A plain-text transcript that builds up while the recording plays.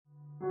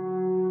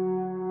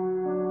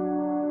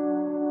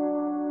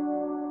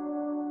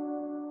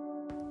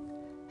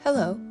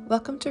Hello,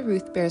 welcome to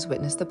Ruth Bears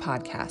Witness, the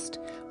podcast,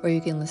 where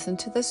you can listen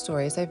to the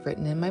stories I've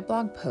written in my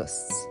blog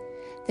posts.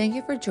 Thank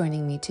you for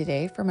joining me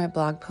today for my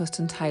blog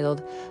post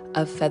entitled,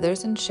 Of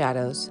Feathers and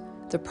Shadows,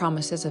 The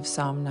Promises of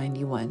Psalm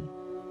 91.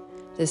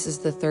 This is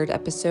the third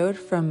episode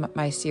from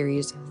my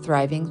series,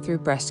 Thriving Through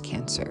Breast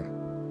Cancer.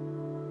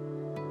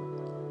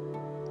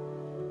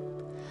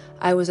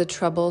 I was a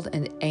troubled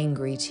and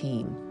angry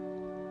teen.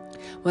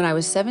 When I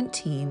was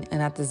 17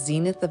 and at the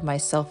zenith of my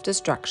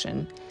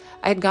self-destruction,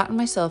 I had gotten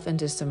myself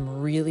into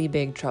some really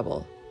big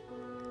trouble.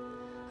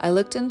 I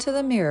looked into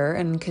the mirror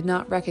and could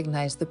not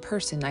recognize the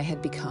person I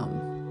had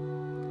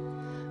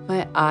become.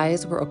 My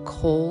eyes were a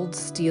cold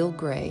steel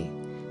gray.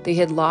 They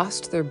had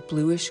lost their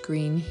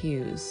bluish-green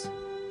hues.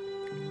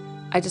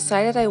 I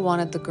decided I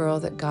wanted the girl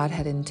that God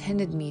had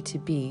intended me to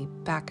be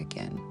back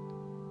again.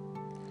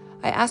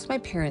 I asked my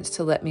parents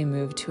to let me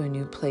move to a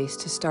new place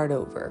to start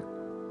over.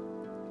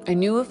 I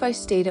knew if I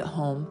stayed at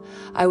home,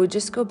 I would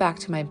just go back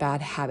to my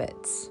bad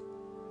habits.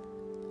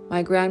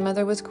 My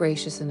grandmother was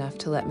gracious enough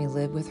to let me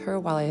live with her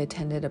while I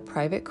attended a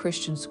private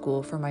Christian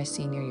school for my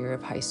senior year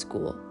of high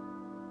school.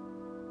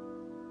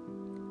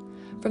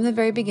 From the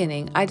very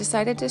beginning, I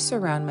decided to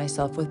surround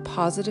myself with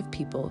positive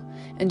people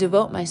and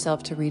devote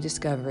myself to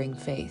rediscovering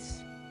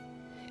faith.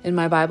 In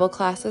my Bible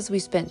classes, we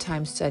spent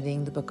time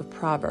studying the book of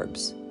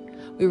Proverbs.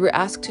 We were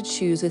asked to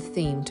choose a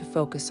theme to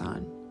focus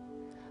on.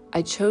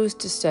 I chose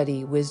to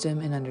study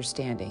wisdom and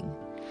understanding.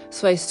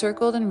 So I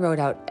circled and wrote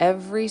out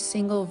every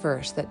single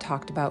verse that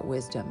talked about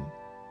wisdom.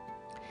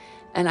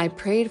 And I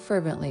prayed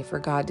fervently for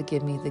God to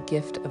give me the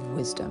gift of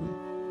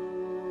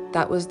wisdom.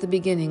 That was the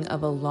beginning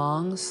of a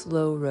long,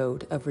 slow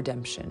road of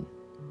redemption.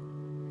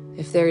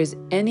 If there is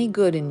any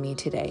good in me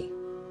today,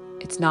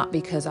 it's not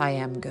because I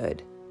am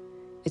good.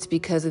 It's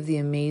because of the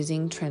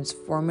amazing,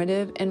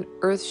 transformative, and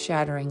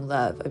earth-shattering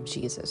love of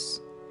Jesus.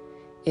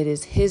 It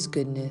is His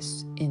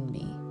goodness in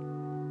me.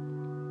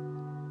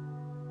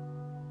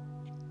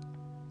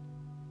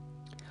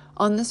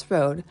 On this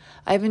road,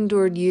 I've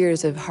endured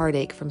years of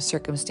heartache from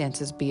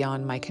circumstances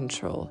beyond my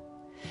control,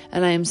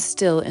 and I am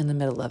still in the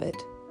middle of it.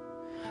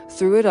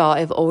 Through it all,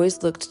 I've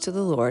always looked to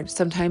the Lord,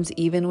 sometimes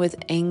even with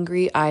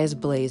angry eyes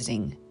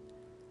blazing.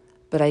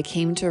 But I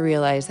came to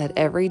realize that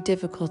every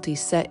difficulty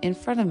set in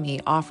front of me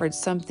offered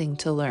something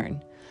to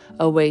learn,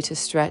 a way to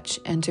stretch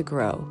and to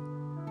grow.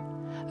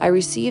 I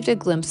received a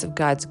glimpse of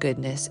God's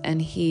goodness,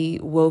 and He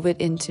wove it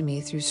into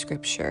me through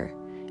Scripture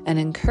and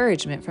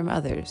encouragement from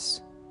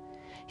others.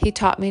 He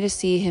taught me to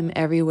see Him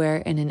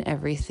everywhere and in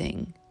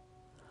everything.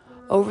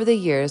 Over the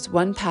years,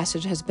 one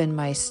passage has been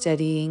my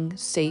steadying,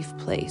 safe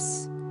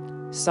place,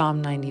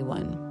 Psalm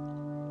 91.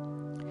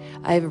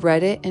 I've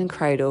read it and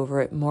cried over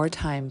it more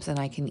times than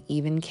I can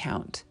even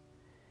count,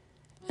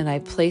 and I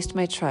placed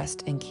my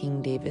trust in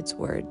King David's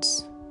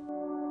words.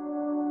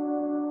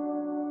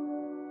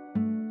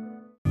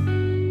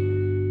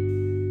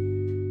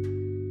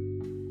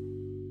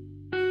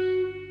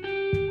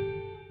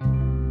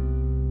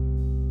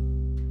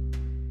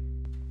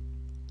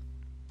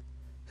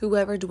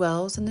 Whoever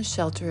dwells in the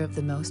shelter of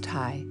the Most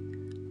High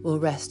will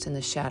rest in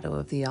the shadow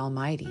of the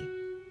Almighty.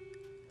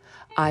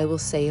 I will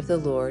say of the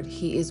Lord,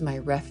 He is my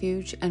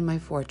refuge and my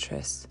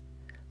fortress,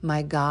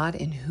 my God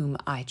in whom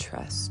I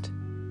trust.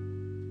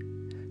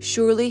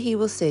 Surely He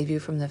will save you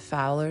from the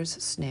fowler's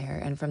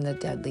snare and from the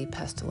deadly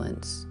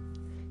pestilence.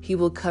 He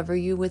will cover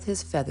you with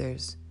His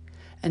feathers,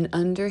 and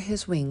under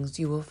His wings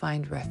you will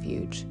find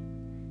refuge.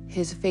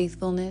 His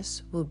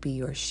faithfulness will be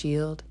your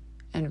shield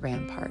and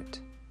rampart.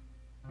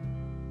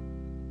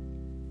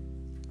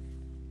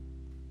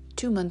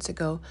 2 months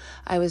ago,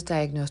 I was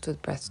diagnosed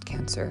with breast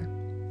cancer.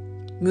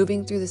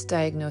 Moving through this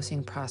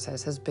diagnosing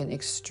process has been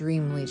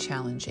extremely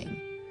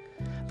challenging,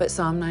 but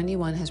Psalm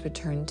 91 has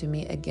returned to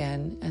me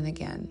again and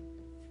again.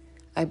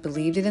 I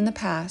believed it in the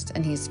past,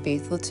 and He's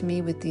faithful to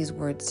me with these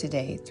words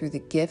today through the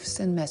gifts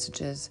and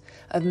messages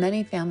of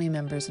many family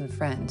members and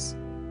friends.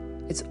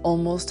 It's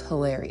almost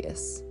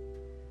hilarious.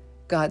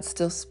 God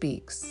still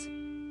speaks.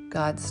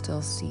 God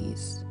still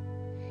sees.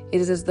 It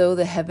is as though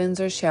the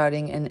heavens are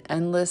shouting an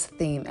endless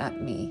theme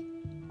at me.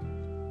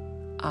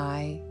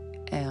 I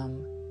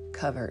am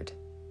covered.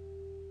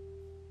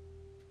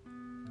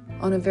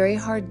 On a very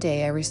hard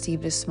day, I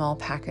received a small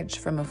package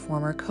from a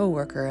former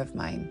coworker of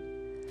mine.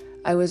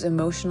 I was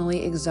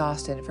emotionally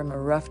exhausted from a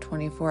rough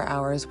 24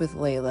 hours with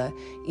Layla,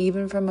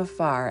 even from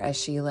afar as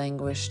she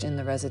languished in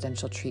the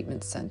residential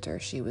treatment center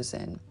she was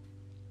in.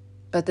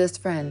 But this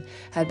friend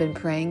had been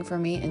praying for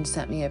me and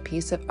sent me a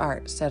piece of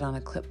art set on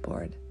a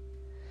clipboard.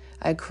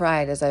 I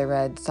cried as I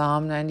read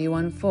Psalm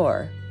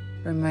 91:4,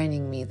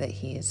 reminding me that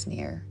He is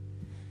near.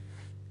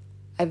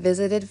 I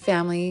visited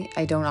family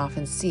I don't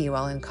often see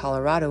while in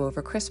Colorado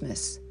over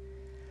Christmas.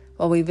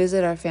 While we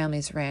visit our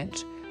family's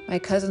ranch, my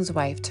cousin's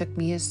wife took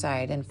me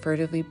aside and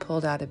furtively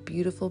pulled out a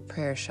beautiful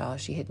prayer shawl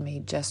she had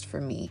made just for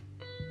me,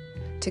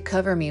 to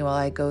cover me while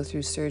I go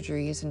through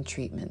surgeries and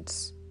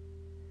treatments.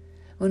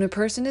 When a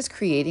person is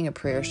creating a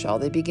prayer shawl,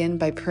 they begin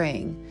by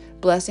praying,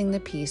 blessing the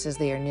piece as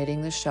they are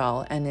knitting the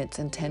shawl, and it's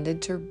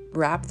intended to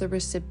wrap the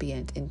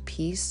recipient in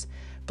peace,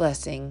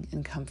 blessing,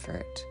 and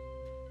comfort.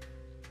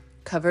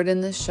 Covered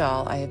in this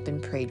shawl, I have been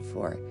prayed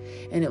for,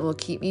 and it will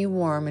keep me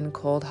warm in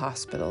cold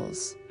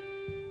hospitals.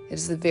 It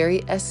is the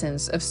very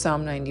essence of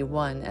Psalm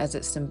 91 as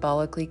it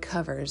symbolically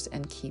covers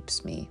and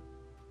keeps me.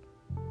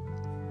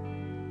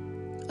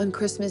 On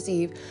Christmas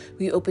Eve,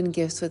 we opened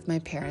gifts with my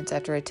parents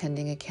after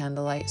attending a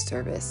candlelight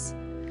service.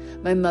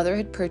 My mother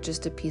had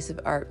purchased a piece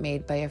of art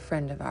made by a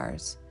friend of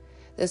ours.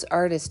 This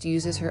artist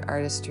uses her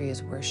artistry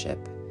as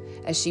worship.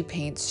 As she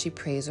paints, she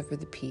prays over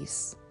the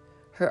piece.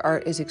 Her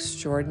art is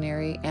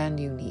extraordinary and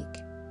unique.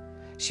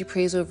 She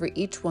prays over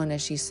each one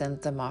as she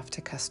sends them off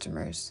to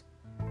customers.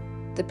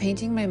 The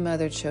painting my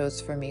mother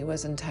chose for me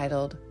was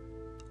entitled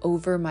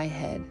Over My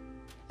Head,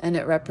 and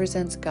it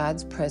represents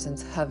God's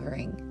presence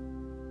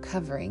hovering,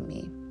 covering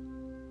me.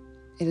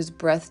 It is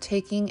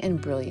breathtaking and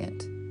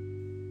brilliant.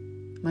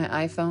 My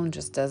iPhone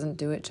just doesn't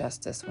do it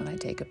justice when I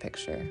take a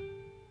picture.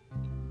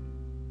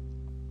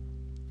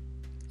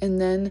 And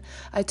then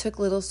I took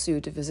little Sue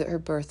to visit her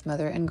birth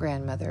mother and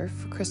grandmother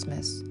for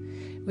Christmas.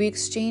 We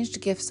exchanged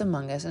gifts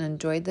among us and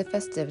enjoyed the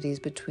festivities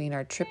between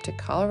our trip to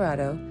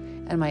Colorado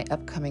and my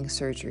upcoming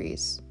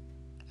surgeries.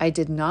 I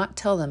did not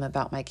tell them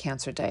about my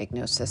cancer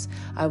diagnosis.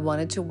 I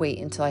wanted to wait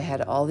until I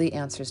had all the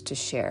answers to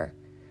share.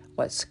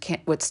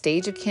 What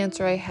stage of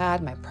cancer I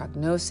had, my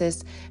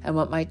prognosis, and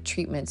what my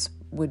treatments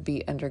would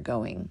be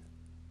undergoing.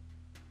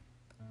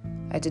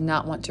 I did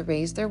not want to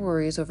raise their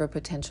worries over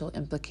potential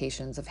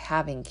implications of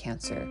having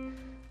cancer,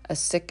 a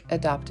sick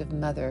adoptive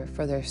mother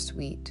for their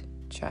sweet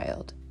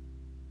child.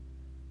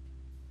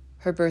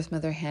 Her birth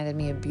mother handed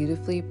me a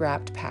beautifully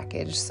wrapped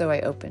package, so I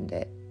opened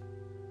it.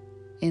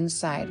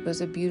 Inside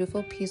was a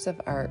beautiful piece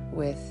of art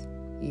with,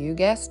 you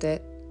guessed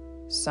it,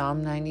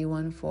 Psalm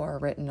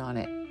 91:4 written on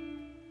it.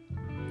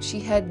 She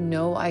had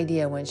no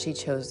idea when she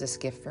chose this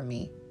gift for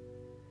me.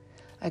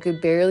 I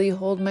could barely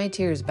hold my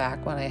tears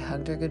back when I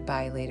hugged her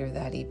goodbye later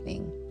that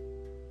evening.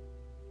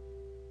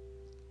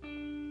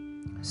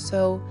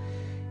 So,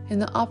 in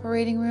the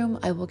operating room,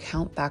 I will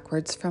count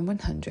backwards from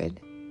 100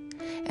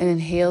 and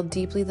inhale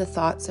deeply the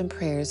thoughts and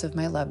prayers of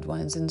my loved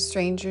ones and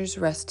strangers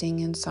resting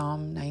in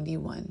Psalm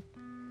 91.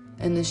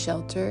 In the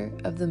shelter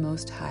of the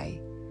Most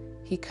High,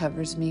 He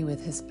covers me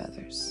with His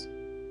feathers.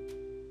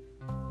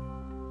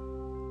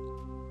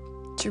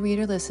 To read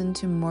or listen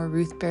to more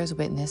Ruth Bears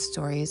Witness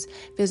stories,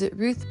 visit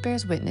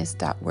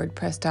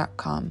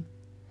ruthbearswitness.wordpress.com.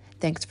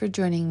 Thanks for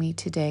joining me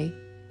today.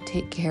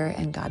 Take care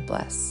and God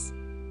bless.